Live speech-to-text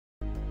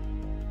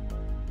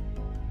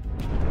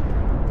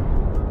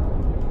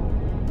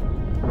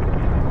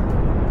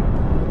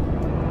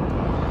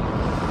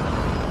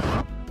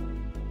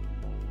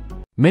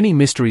Many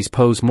mysteries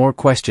pose more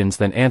questions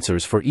than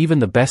answers for even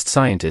the best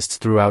scientists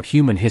throughout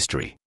human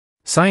history.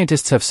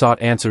 Scientists have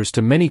sought answers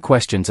to many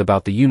questions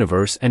about the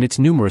universe and its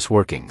numerous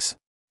workings.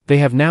 They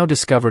have now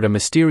discovered a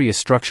mysterious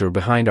structure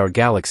behind our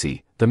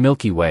galaxy, the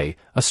Milky Way,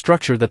 a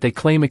structure that they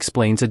claim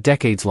explains a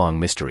decades-long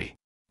mystery.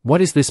 What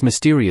is this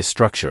mysterious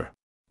structure?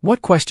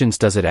 What questions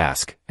does it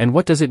ask, and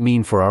what does it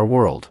mean for our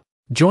world?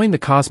 Join the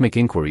Cosmic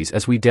Inquiries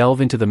as we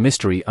delve into the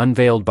mystery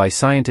unveiled by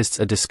scientists,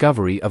 a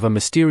discovery of a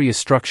mysterious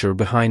structure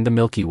behind the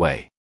Milky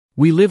Way.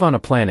 We live on a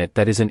planet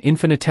that is an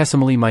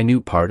infinitesimally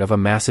minute part of a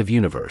massive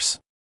universe.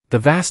 The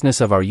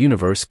vastness of our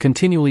universe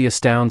continually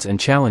astounds and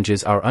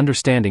challenges our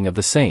understanding of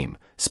the same,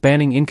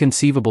 spanning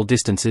inconceivable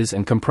distances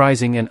and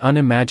comprising an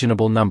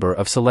unimaginable number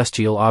of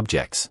celestial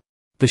objects.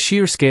 The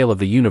sheer scale of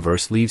the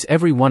universe leaves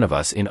every one of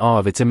us in awe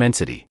of its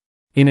immensity.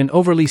 In an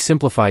overly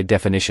simplified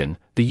definition,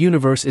 the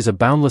universe is a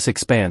boundless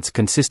expanse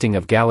consisting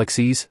of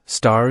galaxies,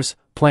 stars,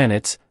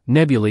 planets,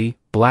 nebulae,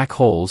 black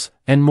holes,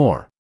 and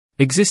more.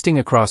 Existing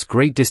across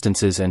great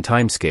distances and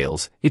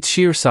timescales, its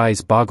sheer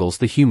size boggles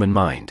the human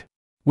mind.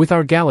 With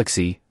our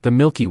galaxy, the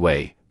Milky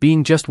Way,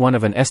 being just one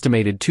of an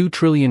estimated 2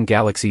 trillion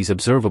galaxies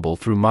observable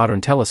through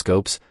modern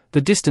telescopes,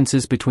 the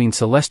distances between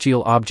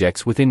celestial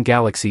objects within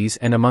galaxies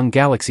and among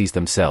galaxies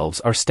themselves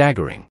are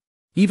staggering.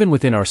 Even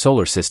within our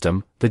solar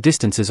system, the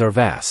distances are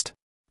vast.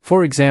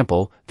 For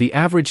example, the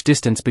average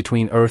distance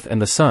between Earth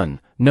and the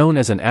Sun, known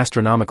as an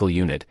astronomical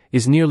unit,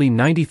 is nearly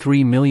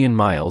 93 million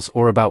miles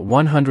or about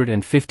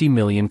 150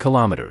 million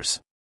kilometers.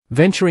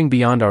 Venturing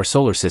beyond our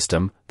solar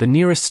system, the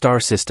nearest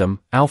star system,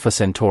 Alpha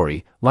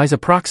Centauri, lies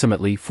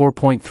approximately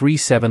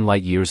 4.37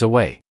 light-years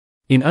away.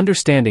 In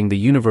understanding the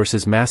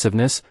universe's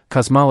massiveness,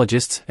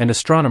 cosmologists and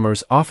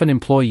astronomers often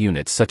employ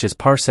units such as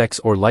parsecs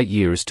or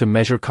light-years to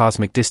measure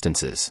cosmic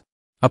distances.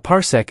 A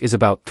parsec is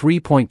about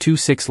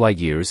 3.26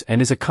 light-years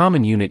and is a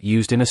common unit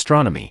used in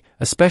astronomy,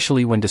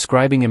 especially when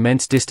describing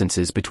immense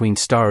distances between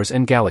stars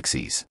and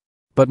galaxies.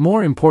 But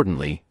more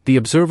importantly, the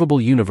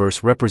observable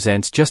universe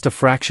represents just a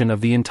fraction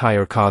of the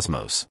entire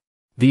cosmos.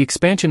 The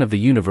expansion of the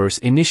universe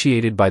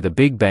initiated by the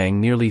Big Bang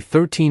nearly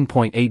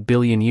 13.8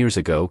 billion years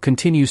ago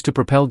continues to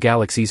propel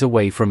galaxies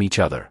away from each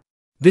other.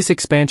 This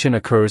expansion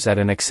occurs at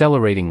an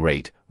accelerating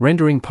rate,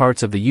 rendering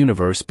parts of the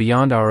universe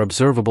beyond our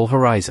observable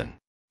horizon.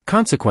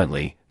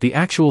 Consequently, the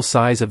actual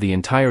size of the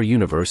entire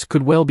universe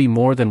could well be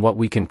more than what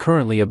we can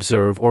currently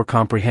observe or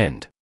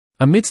comprehend.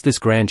 Amidst this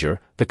grandeur,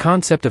 the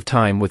concept of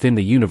time within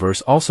the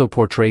universe also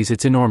portrays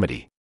its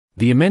enormity.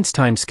 The immense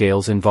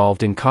timescales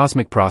involved in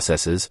cosmic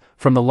processes,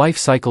 from the life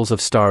cycles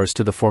of stars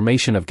to the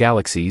formation of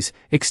galaxies,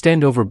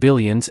 extend over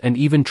billions and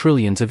even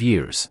trillions of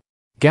years.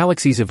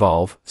 Galaxies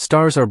evolve,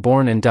 stars are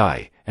born and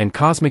die, and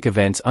cosmic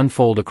events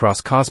unfold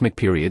across cosmic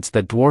periods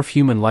that dwarf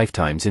human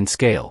lifetimes in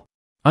scale.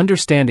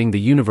 Understanding the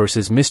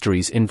universe's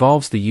mysteries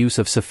involves the use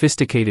of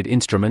sophisticated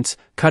instruments,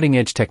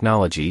 cutting-edge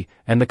technology,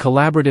 and the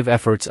collaborative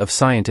efforts of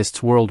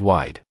scientists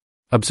worldwide.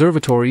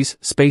 Observatories,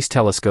 space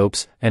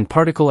telescopes, and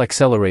particle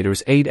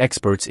accelerators aid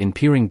experts in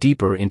peering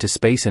deeper into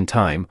space and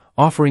time,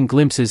 offering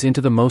glimpses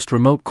into the most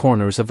remote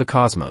corners of the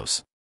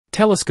cosmos.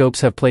 Telescopes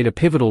have played a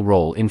pivotal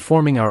role in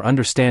forming our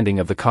understanding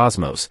of the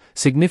cosmos,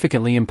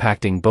 significantly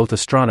impacting both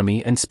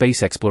astronomy and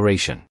space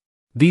exploration.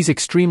 These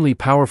extremely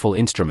powerful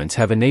instruments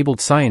have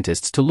enabled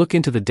scientists to look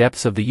into the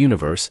depths of the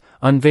universe,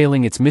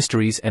 unveiling its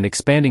mysteries and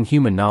expanding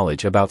human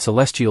knowledge about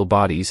celestial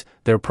bodies,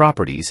 their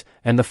properties,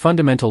 and the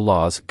fundamental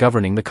laws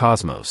governing the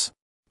cosmos.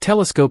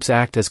 Telescopes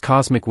act as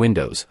cosmic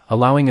windows,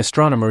 allowing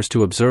astronomers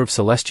to observe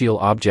celestial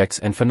objects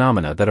and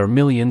phenomena that are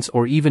millions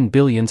or even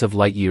billions of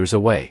light-years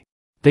away.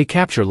 They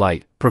capture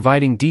light,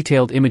 providing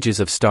detailed images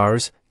of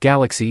stars,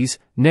 galaxies,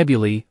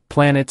 nebulae,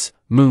 planets,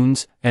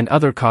 moons, and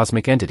other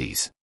cosmic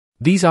entities.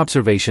 These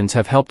observations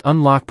have helped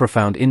unlock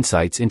profound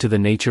insights into the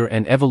nature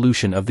and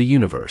evolution of the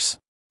universe.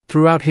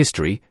 Throughout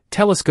history,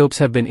 telescopes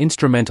have been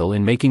instrumental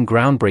in making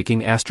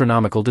groundbreaking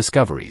astronomical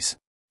discoveries.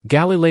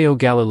 Galileo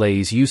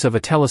Galilei's use of a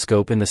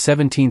telescope in the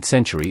 17th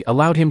century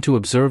allowed him to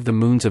observe the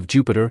moons of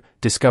Jupiter,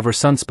 discover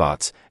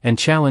sunspots, and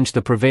challenge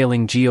the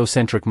prevailing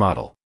geocentric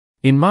model.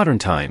 In modern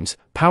times,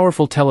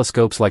 powerful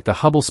telescopes like the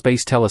Hubble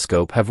Space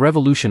Telescope have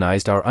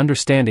revolutionized our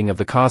understanding of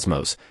the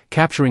cosmos,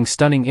 capturing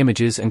stunning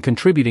images and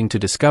contributing to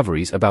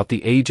discoveries about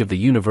the age of the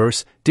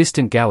universe,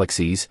 distant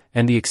galaxies,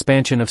 and the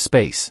expansion of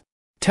space.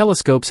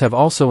 Telescopes have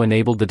also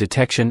enabled the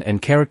detection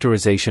and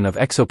characterization of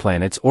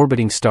exoplanets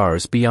orbiting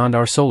stars beyond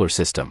our solar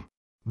system.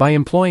 By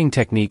employing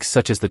techniques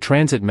such as the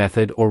transit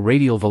method or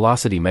radial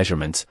velocity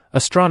measurements,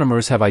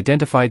 astronomers have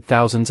identified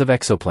thousands of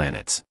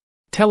exoplanets.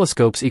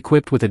 Telescopes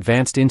equipped with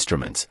advanced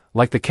instruments,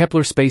 like the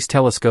Kepler Space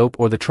Telescope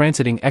or the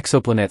Transiting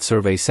Exoplanet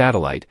Survey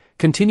satellite,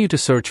 continue to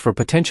search for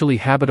potentially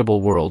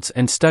habitable worlds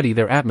and study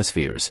their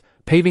atmospheres,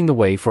 paving the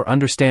way for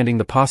understanding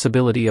the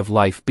possibility of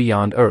life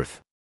beyond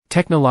Earth.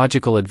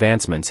 Technological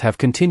advancements have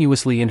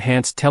continuously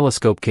enhanced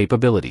telescope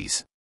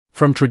capabilities.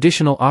 From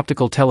traditional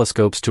optical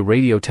telescopes to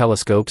radio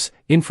telescopes,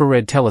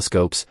 infrared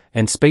telescopes,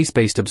 and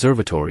space-based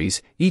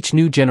observatories, each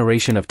new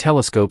generation of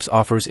telescopes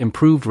offers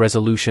improved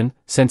resolution,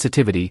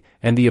 sensitivity,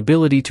 and the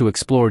ability to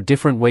explore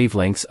different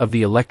wavelengths of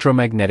the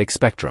electromagnetic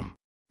spectrum.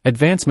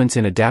 Advancements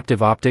in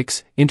adaptive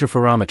optics,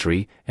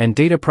 interferometry, and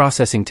data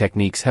processing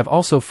techniques have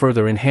also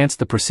further enhanced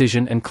the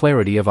precision and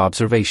clarity of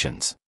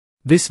observations.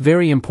 This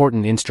very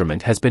important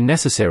instrument has been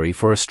necessary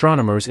for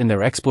astronomers in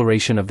their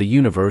exploration of the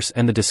universe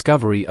and the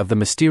discovery of the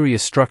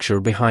mysterious structure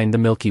behind the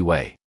Milky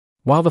Way.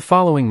 While the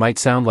following might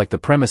sound like the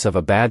premise of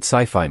a bad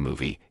sci-fi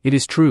movie, it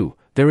is true.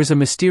 There is a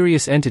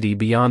mysterious entity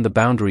beyond the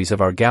boundaries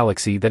of our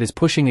galaxy that is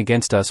pushing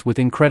against us with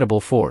incredible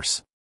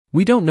force.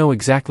 We don't know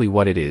exactly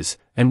what it is,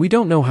 and we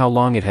don't know how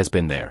long it has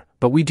been there,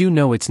 but we do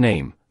know its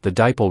name, the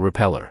dipole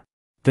repeller.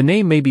 The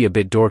name may be a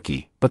bit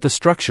dorky, but the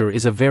structure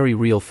is a very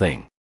real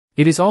thing.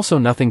 It is also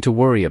nothing to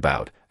worry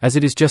about, as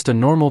it is just a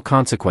normal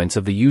consequence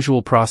of the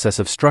usual process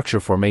of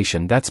structure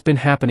formation that's been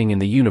happening in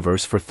the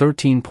universe for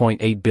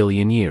 13.8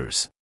 billion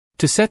years.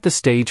 To set the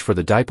stage for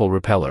the dipole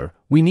repeller,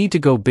 we need to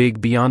go big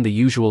beyond the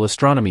usual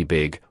astronomy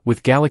big,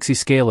 with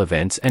galaxy-scale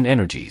events and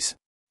energies.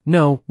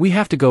 No, we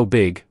have to go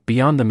big,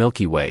 beyond the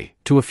Milky Way,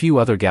 to a few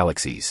other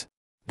galaxies.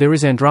 There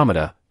is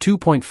Andromeda,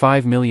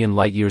 2.5 million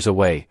light-years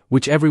away,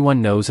 which everyone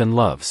knows and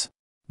loves.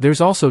 There's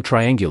also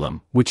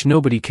Triangulum, which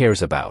nobody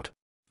cares about.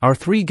 Our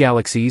 3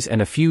 galaxies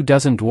and a few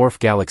dozen dwarf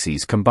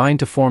galaxies combine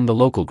to form the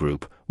local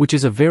group, which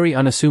is a very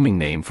unassuming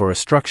name for a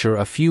structure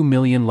a few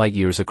million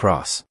light-years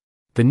across.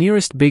 The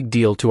nearest big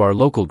deal to our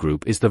local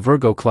group is the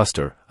Virgo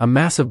cluster, a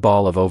massive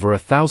ball of over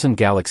 1,000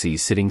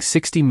 galaxies sitting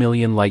 60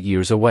 million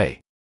light-years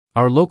away.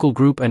 Our local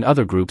group and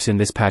other groups in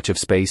this patch of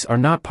space are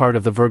not part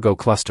of the Virgo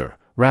cluster,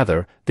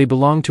 rather, they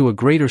belong to a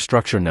greater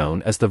structure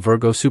known as the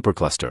Virgo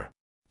supercluster.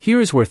 Here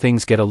is where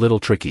things get a little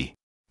tricky.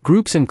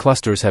 Groups and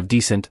clusters have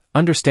decent,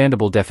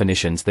 understandable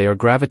definitions. They are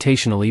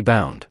gravitationally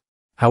bound.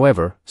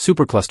 However,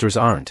 superclusters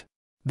aren't.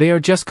 They are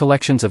just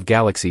collections of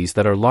galaxies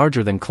that are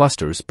larger than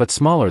clusters but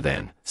smaller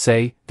than,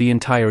 say, the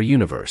entire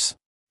universe.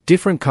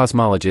 Different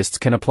cosmologists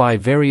can apply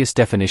various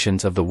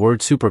definitions of the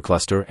word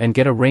supercluster and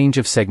get a range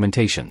of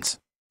segmentations.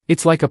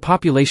 It's like a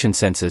population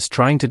census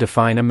trying to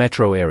define a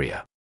metro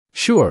area.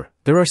 Sure,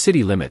 there are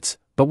city limits,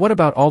 but what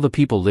about all the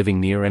people living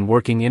near and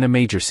working in a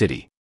major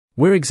city?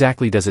 Where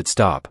exactly does it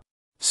stop?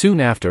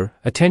 Soon after,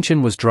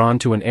 attention was drawn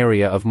to an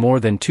area of more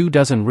than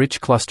 24 rich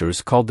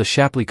clusters called the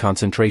Shapley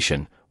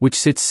concentration, which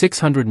sits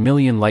 600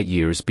 million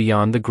light-years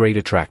beyond the Great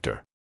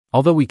Attractor.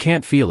 Although we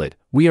can't feel it,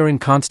 we are in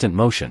constant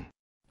motion.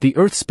 The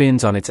Earth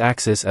spins on its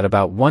axis at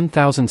about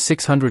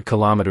 1,600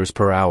 kilometers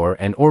per hour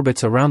and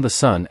orbits around the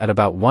Sun at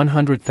about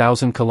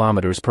 100,000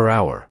 kilometers per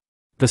hour.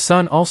 The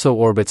Sun also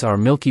orbits our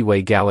Milky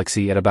Way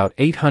galaxy at about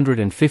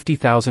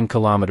 850,000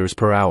 kilometers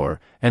per hour,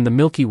 and the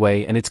Milky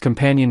Way and its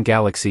companion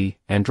galaxy,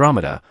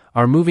 Andromeda,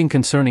 are moving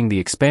concerning the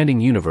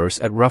expanding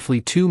universe at roughly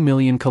 2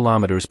 million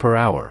kilometers per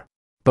hour.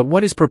 But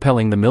what is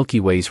propelling the Milky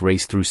Way's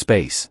race through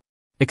space?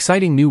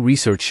 Exciting new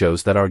research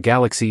shows that our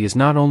galaxy is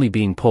not only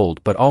being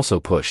pulled but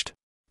also pushed.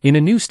 In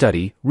a new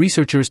study,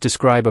 researchers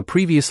describe a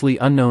previously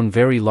unknown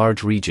very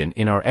large region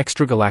in our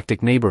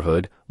extragalactic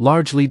neighborhood,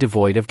 largely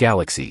devoid of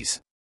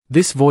galaxies.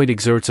 This void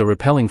exerts a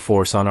repelling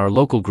force on our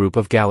local group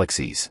of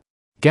galaxies.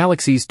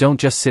 Galaxies don't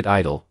just sit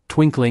idle,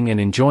 twinkling and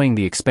enjoying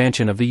the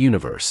expansion of the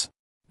universe.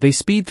 They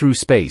speed through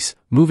space,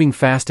 moving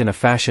fast in a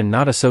fashion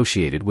not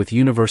associated with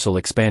universal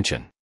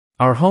expansion.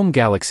 Our home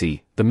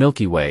galaxy, the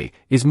Milky Way,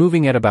 is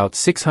moving at about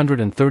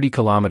 630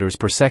 kilometers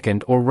per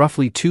second or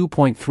roughly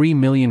 2.3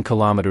 million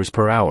kilometers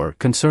per hour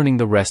concerning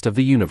the rest of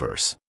the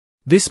universe.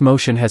 This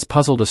motion has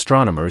puzzled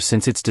astronomers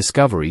since its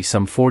discovery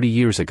some 40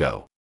 years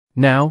ago.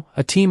 Now,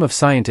 a team of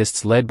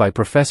scientists led by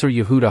Professor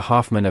Yehuda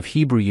Hoffman of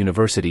Hebrew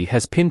University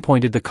has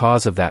pinpointed the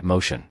cause of that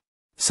motion.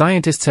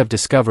 Scientists have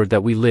discovered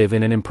that we live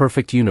in an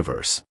imperfect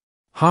universe.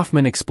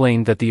 Hoffman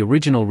explained that the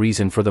original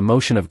reason for the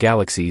motion of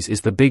galaxies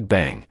is the Big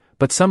Bang,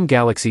 but some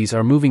galaxies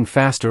are moving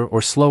faster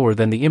or slower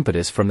than the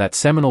impetus from that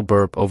seminal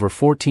burp over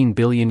 14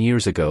 billion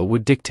years ago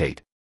would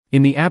dictate.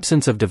 In the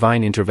absence of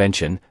divine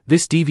intervention,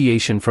 this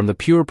deviation from the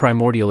pure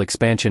primordial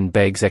expansion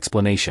begs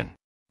explanation.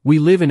 We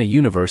live in a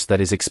universe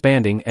that is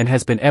expanding and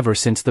has been ever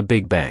since the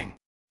Big Bang.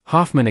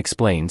 Hoffman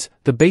explains,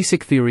 the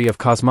basic theory of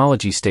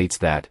cosmology states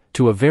that,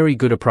 to a very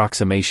good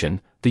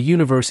approximation, the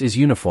universe is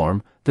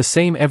uniform, the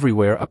same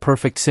everywhere, a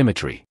perfect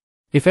symmetry.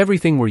 If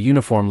everything were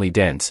uniformly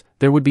dense,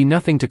 there would be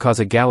nothing to cause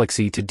a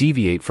galaxy to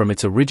deviate from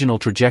its original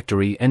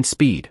trajectory and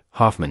speed,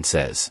 Hoffman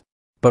says.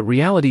 But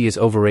reality is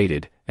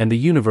overrated, and the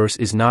universe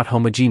is not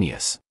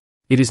homogeneous.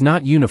 It is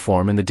not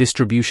uniform in the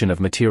distribution of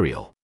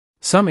material.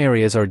 Some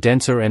areas are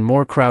denser and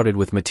more crowded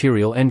with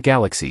material and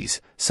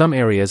galaxies, some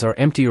areas are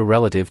emptier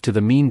relative to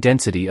the mean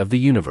density of the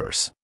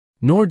universe.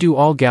 Nor do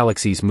all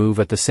galaxies move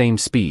at the same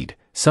speed,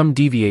 some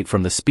deviate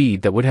from the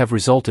speed that would have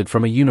resulted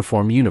from a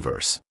uniform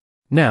universe.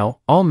 Now,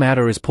 all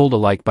matter is pulled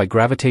alike by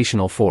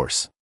gravitational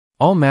force.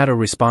 All matter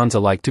responds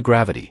alike to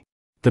gravity.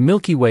 The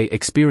Milky Way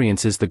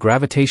experiences the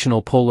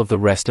gravitational pull of the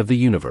rest of the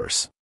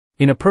universe.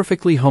 In a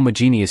perfectly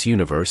homogeneous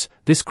universe,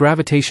 this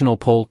gravitational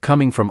pull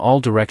coming from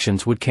all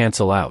directions would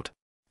cancel out.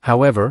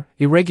 However,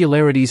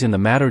 irregularities in the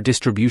matter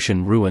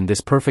distribution ruin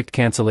this perfect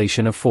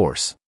cancellation of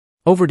force.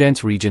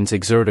 Overdense regions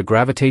exert a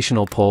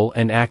gravitational pull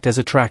and act as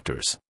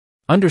attractors.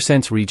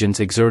 Undersense regions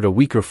exert a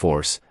weaker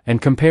force,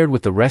 and compared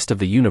with the rest of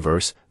the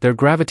universe, their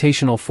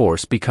gravitational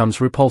force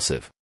becomes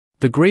repulsive.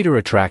 The greater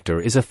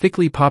attractor is a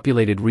thickly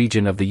populated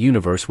region of the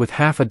universe with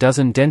half a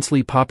dozen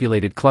densely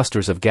populated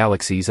clusters of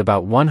galaxies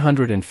about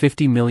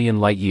 150 million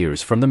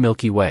light-years from the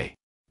Milky Way.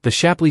 The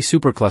Shapley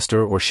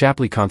supercluster or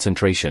Shapley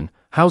concentration,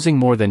 housing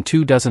more than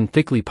 24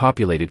 thickly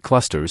populated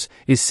clusters,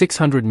 is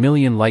 600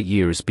 million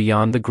light-years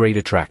beyond the great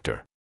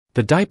attractor.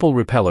 The dipole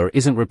repeller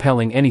isn't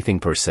repelling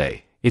anything per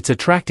se, it's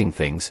attracting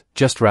things,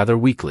 just rather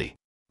weakly.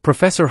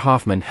 Professor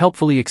Hoffman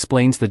helpfully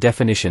explains the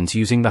definitions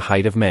using the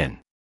height of men.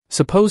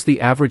 Suppose the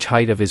average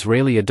height of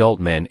Israeli adult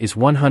men is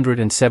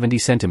 170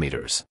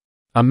 centimeters.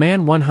 A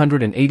man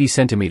 180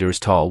 centimeters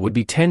tall would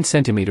be 10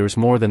 centimeters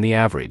more than the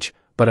average,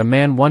 but a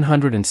man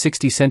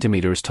 160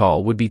 centimeters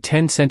tall would be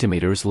 10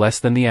 centimeters less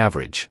than the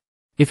average.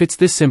 If it's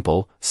this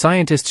simple,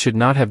 scientists should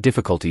not have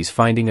difficulties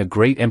finding a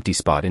great empty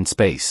spot in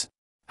space.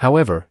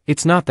 However,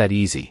 it's not that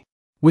easy.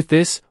 With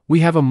this, we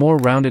have a more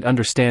rounded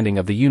understanding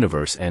of the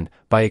universe and,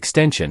 by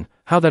extension,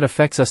 how that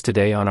affects us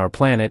today on our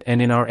planet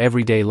and in our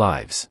everyday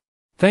lives.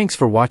 Thanks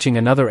for watching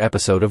another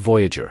episode of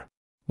Voyager.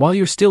 While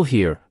you're still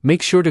here,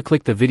 make sure to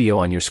click the video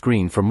on your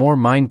screen for more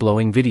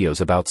mind-blowing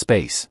videos about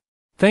space.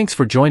 Thanks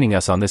for joining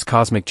us on this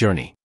cosmic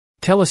journey.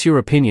 Tell us your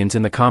opinions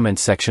in the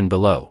comments section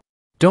below.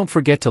 Don't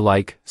forget to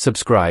like,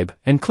 subscribe,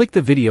 and click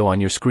the video on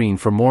your screen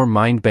for more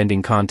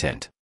mind-bending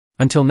content.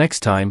 Until next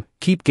time,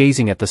 keep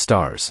gazing at the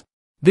stars.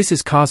 This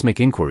is Cosmic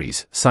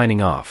Inquiries, signing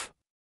off.